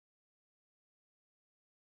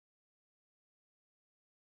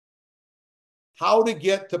how to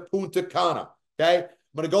get to Punta Cana. Okay,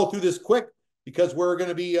 I'm going to go through this quick because we're going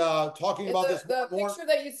to be talking about this more. The picture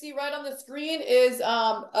that you see right on the screen is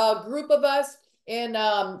a group of us in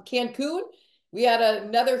Cancun. We had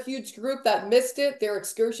another huge group that missed it. Their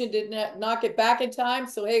excursion did not get back in time.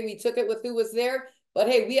 So, hey, we took it with who was there. But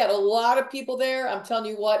hey, we had a lot of people there. I'm telling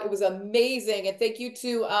you what, it was amazing. And thank you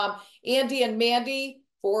to Andy and Mandy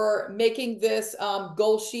for making this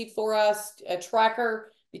goal sheet for us, a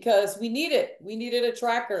tracker, because we need it. We needed a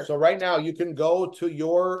tracker. So right now you can go to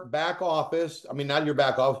your back office. I mean, not your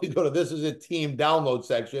back office. You go to This Is It Team download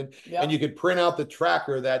section, and you can print out the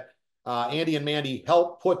tracker that Andy and Mandy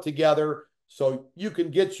helped put together so you can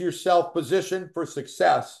get yourself positioned for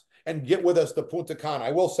success and get with us to Punta Cana.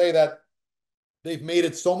 I will say that they've made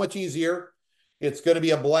it so much easier. It's going to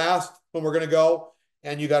be a blast when we're going to go,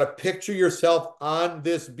 and you got to picture yourself on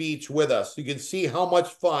this beach with us. You can see how much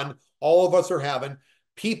fun all of us are having.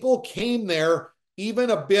 People came there even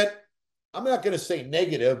a bit, I'm not going to say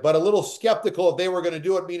negative, but a little skeptical if they were going to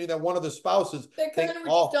do it, meaning that one of the spouses. They kind of were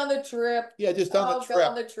just on the trip. Yeah, just on the trip.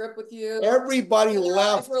 On the trip with you. Everybody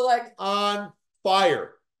left on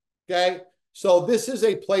fire. Okay. So this is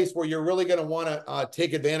a place where you're really going to want to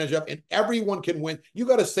take advantage of, and everyone can win. You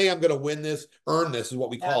got to say, I'm going to win this, earn this is what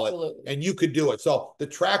we call it. And you could do it. So the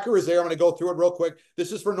tracker is there. I'm going to go through it real quick.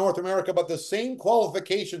 This is for North America, but the same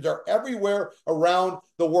qualifications are everywhere around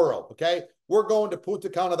the world. Okay. We're going to Punta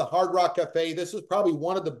Cana, the Hard Rock Cafe. This is probably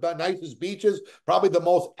one of the nicest beaches, probably the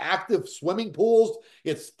most active swimming pools.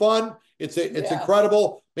 It's fun. It's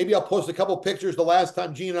incredible. Maybe I'll post a couple pictures. The last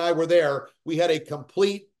time Gene and I were there, we had a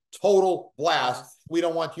complete total blast. We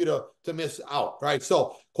don't want you to miss out, right?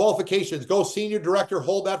 So qualifications, go senior director,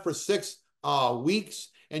 hold that for 6 weeks,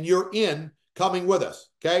 and you're in coming with us.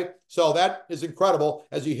 Okay. So that is incredible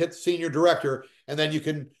as you hit senior director, and then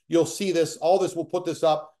you'll see this, all this, we'll put this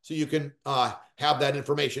up so you can have that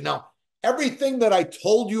information. Now, everything that I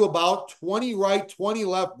told you about 20 right, 20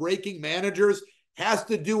 left breaking managers has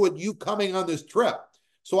to do with you coming on this trip.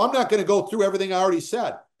 So I'm not going to go through everything I already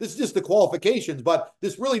said. This is just the qualifications, but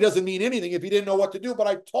this really doesn't mean anything if you didn't know what to do, but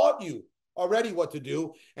I taught you already what to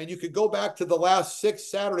do. And you could go back to the last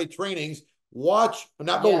 6 Saturday trainings,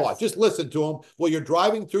 just listen to them while you're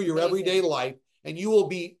driving through your everyday life, and you will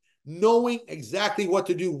be knowing exactly what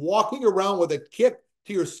to do, walking around with a kick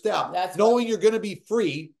to your step, knowing you're going to be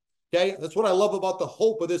free. Okay, that's what I love about the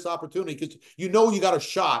hope of this opportunity, because you got a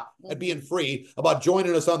shot at being free, about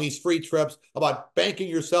joining us on these free trips, about banking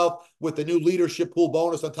yourself with the new leadership pool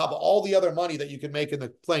bonus on top of all the other money that you can make in the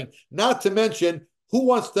plane. Not to mention, who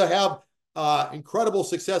wants to have incredible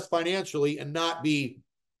success financially and not be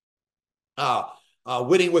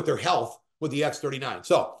winning with their health with the X39?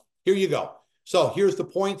 So here you go. So here's the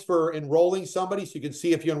points for enrolling somebody. So you can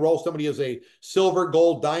see if you enroll somebody as a silver,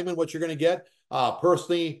 gold, diamond, what you're going to get.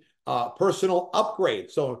 Personal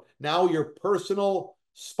upgrade. So now your personal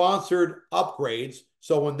sponsored upgrades.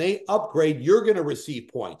 So when they upgrade, you're going to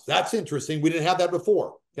receive points. That's interesting. We didn't have that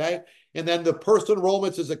before. Okay. And then the personal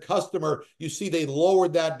enrollments as a customer, you see they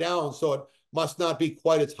lowered that down. So it must not be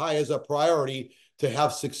quite as high as a priority to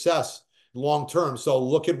have success long-term. So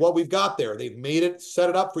look at what we've got there. They've made it, set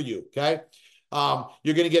it up for you. Okay.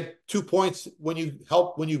 You're going to get 2 points when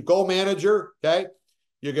you go manager. Okay.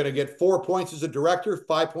 You're going to get 4 points as a director,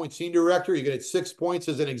 5 points senior director. You're going to get 6 points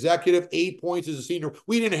as an executive, 8 points as a senior.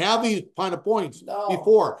 We didn't have these kind of points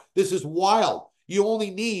before. This is wild. You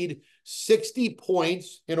only need 60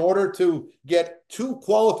 points in order to get 2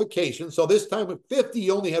 qualifications. So this time with 50,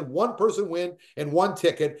 you only had 1 person win and 1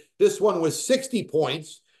 ticket. This one was 60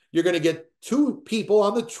 points. You're going to get 2 people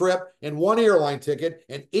on the trip and 1 airline ticket,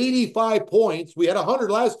 and 85 points. We had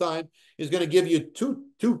 100 last time. Is going to give you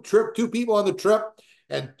two people on the trip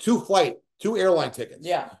and 2 airline tickets.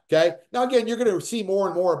 Yeah. Okay. Now, again, you're going to see more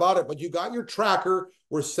and more about it, but you got your tracker.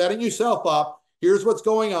 We're setting yourself up. Here's what's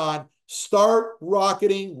going on. Start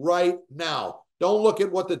rocketing right now. Don't look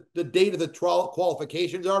at what the date of the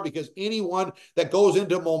qualifications are, because anyone that goes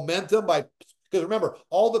into momentum because remember,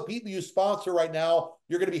 all the people you sponsor right now,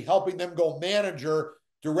 you're going to be helping them go manager,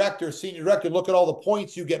 director, senior director. Look at all the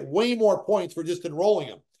points. You get way more points for just enrolling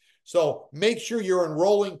them. So make sure you're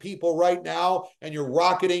enrolling people right now and you're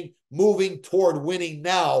rocketing, moving toward winning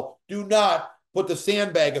now. Do not put the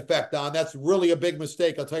sandbag effect on. That's really a big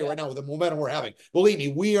mistake, I'll tell you right now, with the momentum we're having. Believe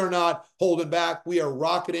me, we are not holding back. We are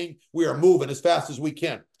rocketing. We are moving as fast as we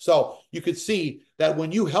can. So you could see that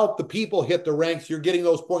when you help the people hit the ranks, you're getting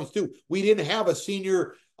those points too. We didn't have a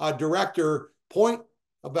senior director point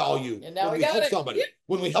value and now when we help somebody.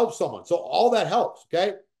 When we help someone. So all that helps,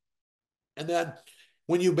 okay? And then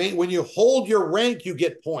when you hold your rank, you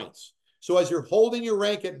get points. So as you're holding your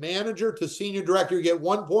rank at manager to senior director, you get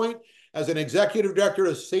 1 point. As an executive director,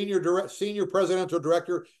 a senior presidential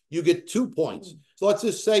director, you get 2 points. So let's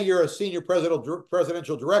just say you're a senior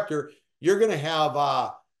presidential director. You're going to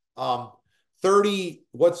have 30.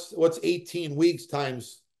 What's 18 weeks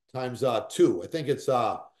times 2? I think it's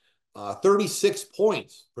 36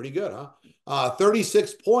 points. Pretty good, huh?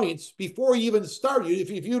 36 points before you even start.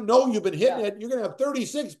 If you know you've been hitting it, you're going to have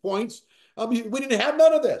 36 points. We didn't have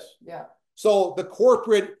none of this. Yeah. So the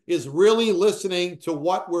corporate is really listening to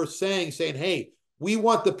what we're saying, hey, we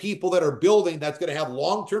want the people that are building that's going to have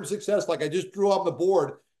long-term success, like I just drew on the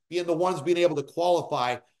board, being the ones being able to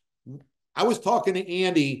qualify. I was talking to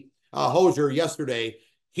Andy Hosier yesterday.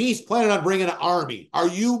 He's planning on bringing an army. Are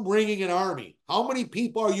you bringing an army? How many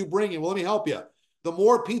people are you bringing? Well, let me help you. The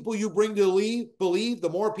more people you bring to believe, the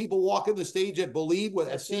more people walk in the stage at Believe with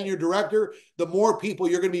a senior director, the more people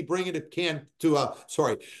you're going to be bringing to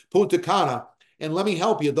Punta Cana. And let me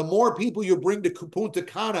help you. The more people you bring to Punta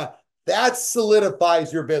Cana, that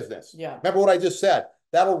solidifies your business. Yeah. Remember what I just said?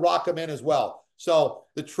 That'll rock them in as well. So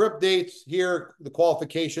the trip dates here, the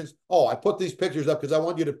qualifications. Oh, I put these pictures up because I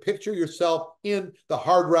want you to picture yourself in the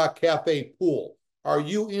Hard Rock Cafe pool. Are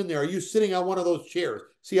you in there? Are you sitting on one of those chairs?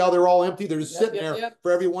 See how they're all empty? They're just sitting there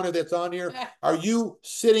for every one that's on here. Are you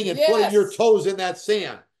sitting and putting your toes in that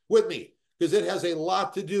sand with me? Because it has a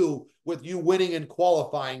lot to do with you winning and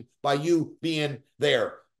qualifying by you being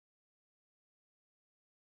there.